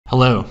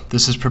Hello,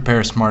 this is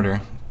Prepare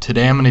Smarter.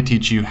 Today I'm going to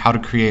teach you how to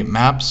create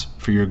maps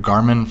for your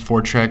Garmin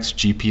Foretrex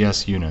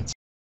GPS units.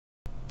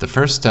 The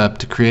first step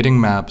to creating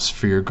maps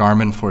for your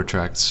Garmin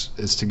Foretrex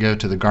is to go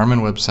to the Garmin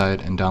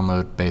website and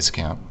download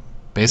Basecamp.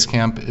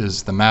 Basecamp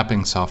is the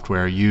mapping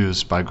software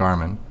used by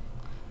Garmin.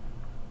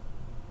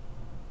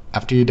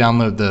 After you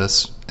download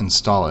this,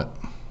 install it.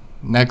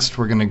 Next,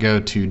 we're going to go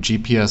to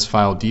GPS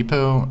File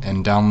Depot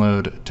and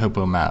download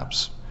Topo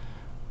Maps.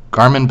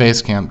 Garmin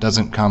Basecamp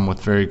doesn't come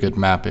with very good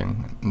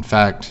mapping. In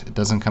fact, it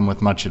doesn't come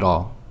with much at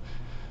all.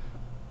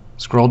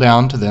 Scroll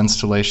down to the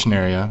installation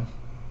area,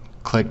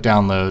 click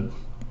Download,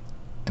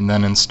 and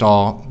then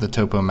install the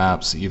Topo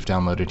Maps that you've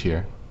downloaded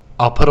here.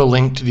 I'll put a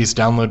link to these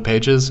download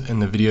pages in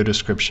the video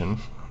description.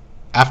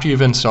 After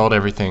you've installed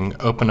everything,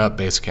 open up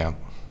Basecamp.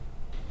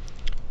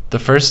 The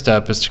first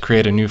step is to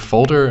create a new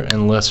folder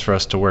and list for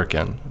us to work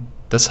in.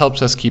 This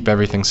helps us keep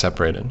everything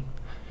separated.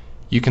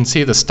 You can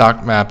see the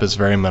stock map is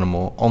very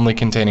minimal, only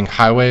containing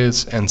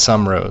highways and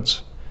some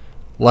roads.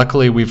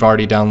 Luckily, we've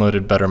already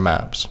downloaded better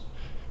maps.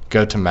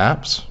 Go to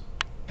Maps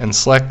and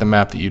select the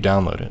map that you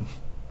downloaded.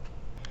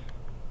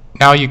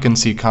 Now you can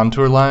see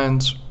contour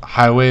lines,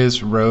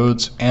 highways,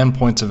 roads, and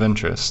points of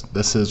interest.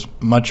 This is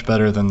much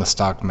better than the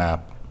stock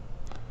map.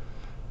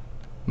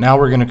 Now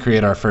we're going to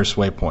create our first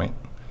waypoint.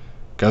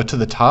 Go to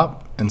the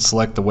top and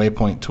select the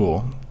waypoint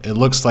tool. It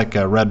looks like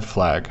a red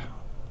flag.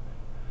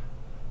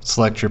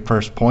 Select your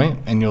first point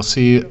and you'll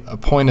see a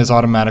point is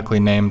automatically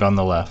named on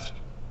the left.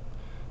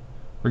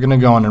 We're going to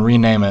go on and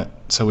rename it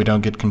so we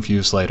don't get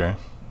confused later.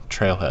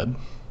 Trailhead.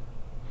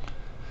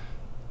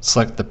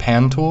 Select the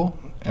pan tool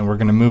and we're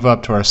going to move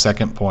up to our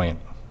second point.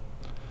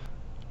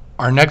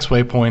 Our next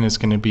waypoint is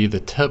going to be the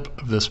tip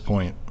of this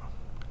point.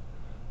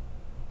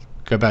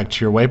 Go back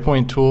to your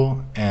waypoint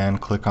tool and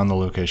click on the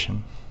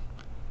location.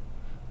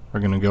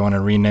 We're going to go on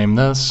and rename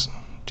this.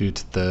 Due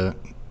to the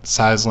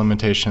size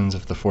limitations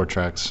of the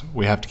Foretrex,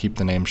 we have to keep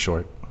the name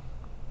short.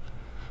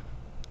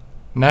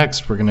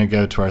 Next, we're going to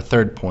go to our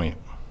third point.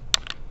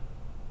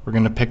 We're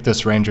going to pick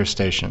this ranger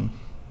station.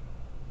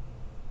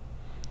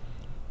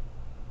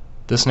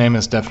 This name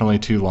is definitely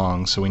too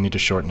long, so we need to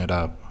shorten it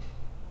up.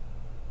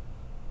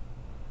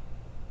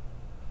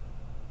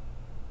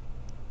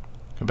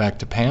 Go back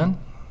to pan,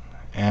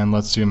 and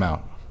let's zoom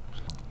out.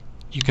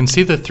 You can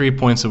see the 3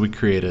 points that we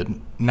created.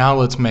 Now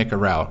let's make a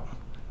route.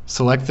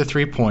 Select the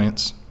 3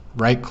 points,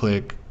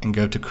 right-click, and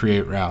go to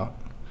Create Route.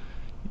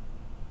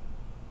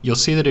 You'll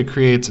see that it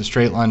creates a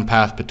straight line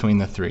path between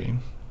the 3.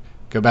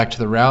 Go back to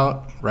the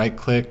route,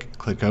 right-click,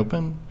 click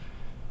Open.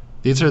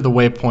 These are the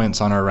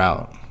waypoints on our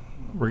route.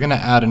 We're going to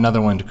add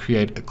another one to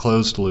create a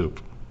closed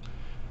loop.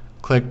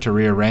 Click to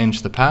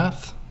rearrange the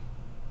path,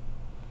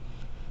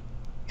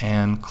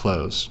 and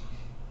close.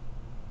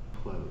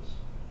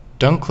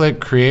 Don't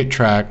click Create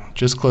Track,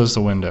 just close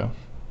the window.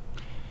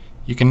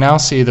 You can now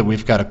see that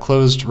we've got a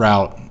closed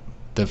route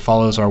that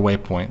follows our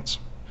waypoints.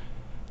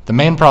 The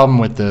main problem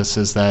with this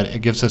is that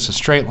it gives us a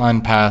straight line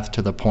path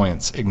to the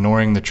points,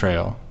 ignoring the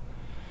trail.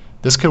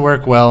 This could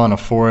work well in a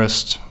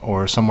forest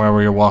or somewhere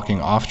where you're walking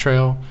off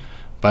trail,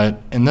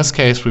 but in this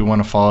case we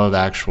want to follow the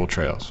actual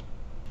trails.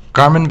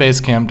 Garmin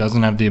Basecamp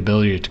doesn't have the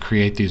ability to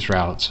create these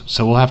routes,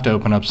 so we'll have to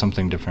open up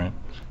something different.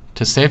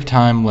 To save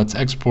time, let's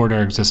export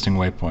our existing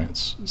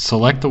waypoints.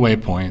 Select the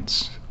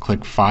waypoints,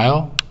 click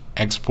File,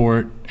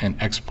 Export,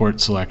 and Export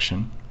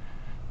Selection.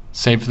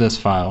 Save this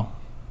file.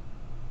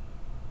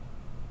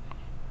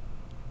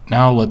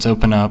 Now let's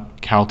open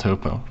up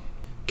CalTopo.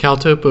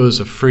 CalTopo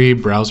is a free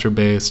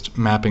browser-based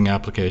mapping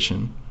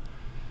application.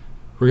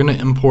 We're going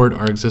to import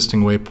our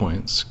existing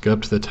waypoints. Go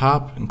up to the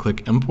top and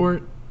click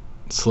Import,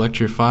 select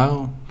your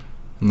file,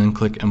 and then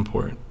click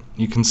Import.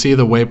 You can see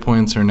the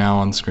waypoints are now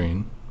on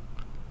screen.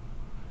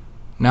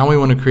 Now we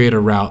want to create a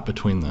route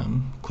between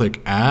them. Click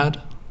Add,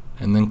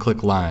 and then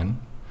click Line.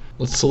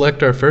 Let's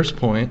select our first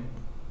point,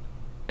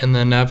 and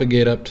then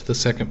navigate up to the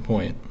second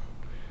point.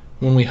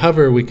 When we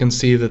hover, we can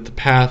see that the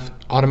path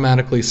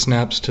automatically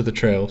snaps to the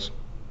trails.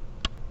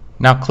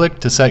 Now click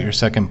to set your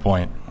second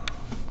point.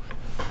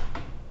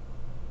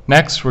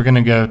 Next, we're going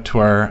to go to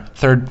our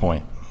third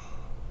point.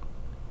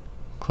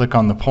 Click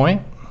on the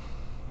point,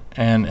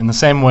 and in the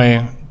same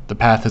way, the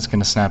path is going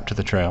to snap to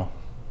the trail.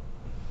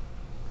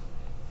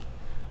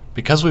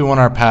 Because we want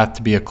our path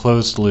to be a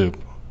closed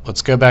loop,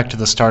 let's go back to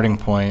the starting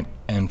point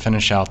and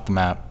finish out the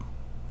map.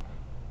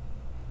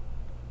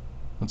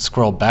 Let's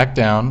scroll back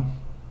down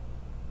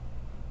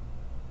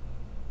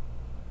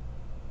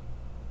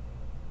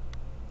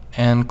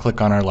and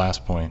click on our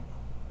last point.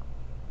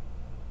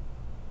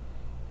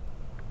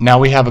 Now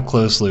we have a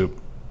closed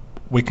loop.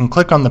 We can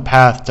click on the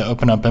path to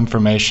open up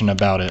information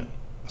about it,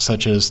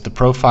 such as the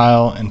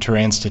profile and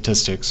terrain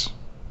statistics.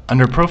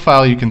 Under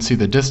Profile, you can see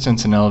the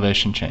distance and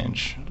elevation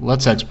change.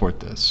 Let's export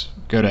this.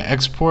 Go to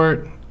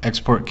Export,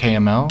 Export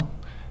KML.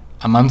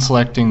 I'm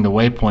unselecting the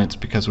waypoints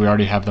because we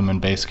already have them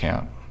in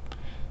Basecamp.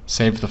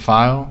 Save the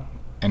file,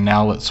 and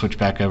now let's switch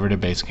back over to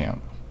Basecamp.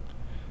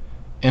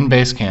 In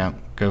Basecamp,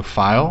 go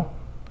File,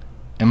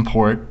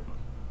 Import,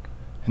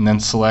 and then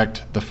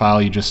select the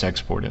file you just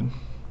exported.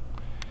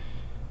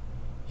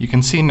 You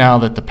can see now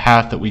that the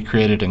path that we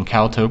created in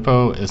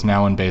CalTopo is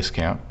now in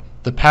Basecamp.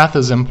 The path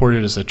is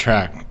imported as a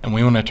track, and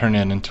we want to turn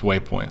it into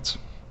waypoints.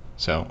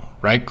 So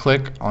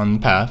right-click on the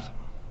path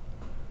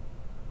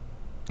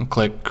and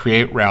click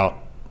Create Route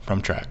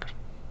from Track.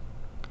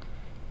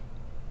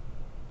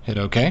 Hit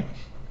OK.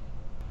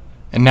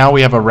 And now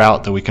we have a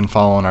route that we can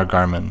follow on our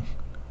Garmin.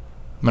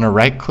 I'm going to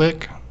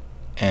right-click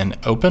and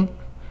open.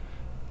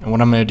 And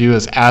what I'm going to do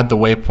is add the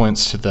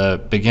waypoints to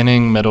the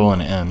beginning, middle,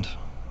 and end.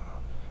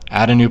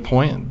 Add a new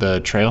point,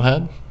 the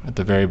trailhead, at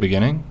the very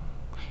beginning,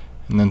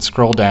 and then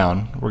scroll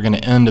down. We're going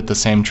to end at the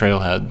same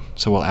trailhead,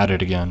 so we'll add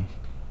it again.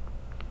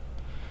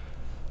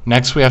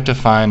 Next, we have to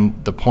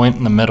find the point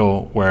in the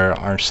middle where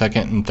our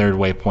second and third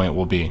waypoint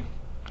will be.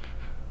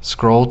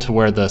 Scroll to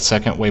where the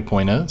second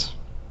waypoint is.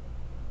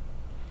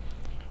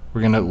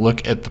 We're going to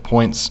look at the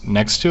points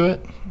next to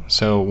it,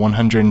 so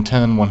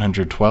 110,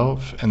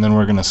 112, and then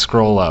we're going to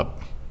scroll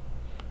up.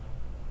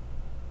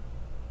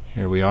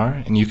 Here we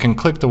are, and you can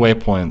click the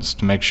waypoints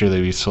to make sure that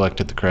you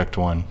selected the correct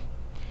one.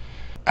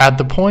 Add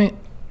the point,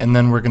 and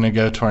then we're going to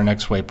go to our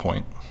next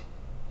waypoint.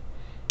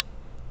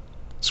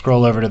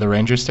 Scroll over to the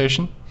ranger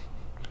station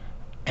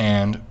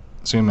and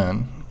zoom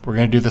in. We're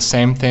going to do the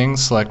same thing,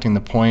 selecting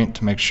the point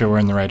to make sure we're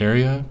in the right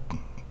area,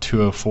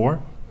 204.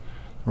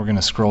 We're going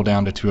to scroll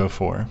down to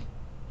 204.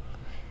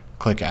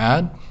 Click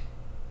Add,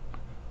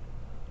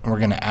 and we're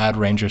going to add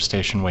ranger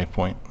station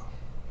waypoint.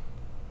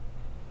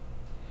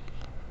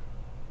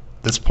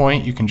 This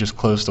point, you can just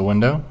close the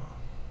window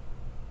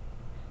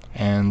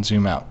and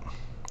zoom out.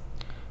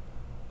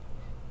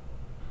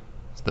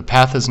 The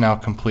path is now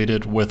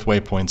completed with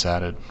waypoints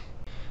added.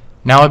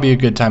 Now would be a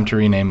good time to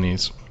rename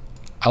these.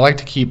 I like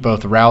to keep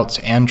both routes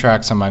and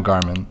tracks on my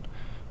Garmin.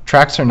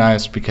 Tracks are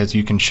nice because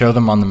you can show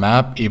them on the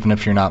map even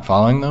if you're not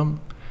following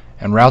them,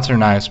 and routes are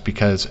nice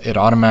because it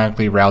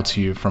automatically routes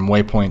you from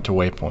waypoint to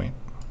waypoint.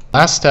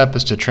 Last step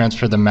is to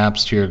transfer the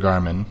maps to your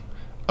Garmin.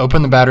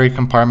 Open the battery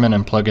compartment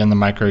and plug in the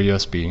micro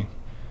USB.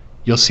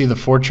 You'll see the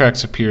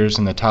Foretrex appears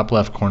in the top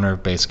left corner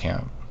of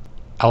Basecamp.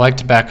 I like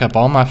to back up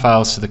all my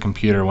files to the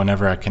computer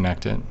whenever I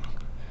connect it.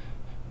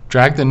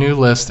 Drag the new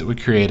list that we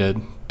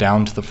created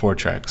down to the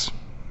Foretrex.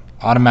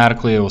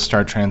 Automatically it will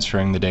start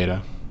transferring the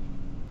data.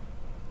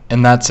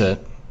 And that's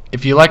it.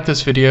 If you like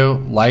this video,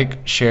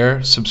 like,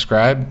 share,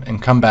 subscribe, and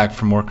come back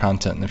for more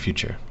content in the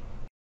future.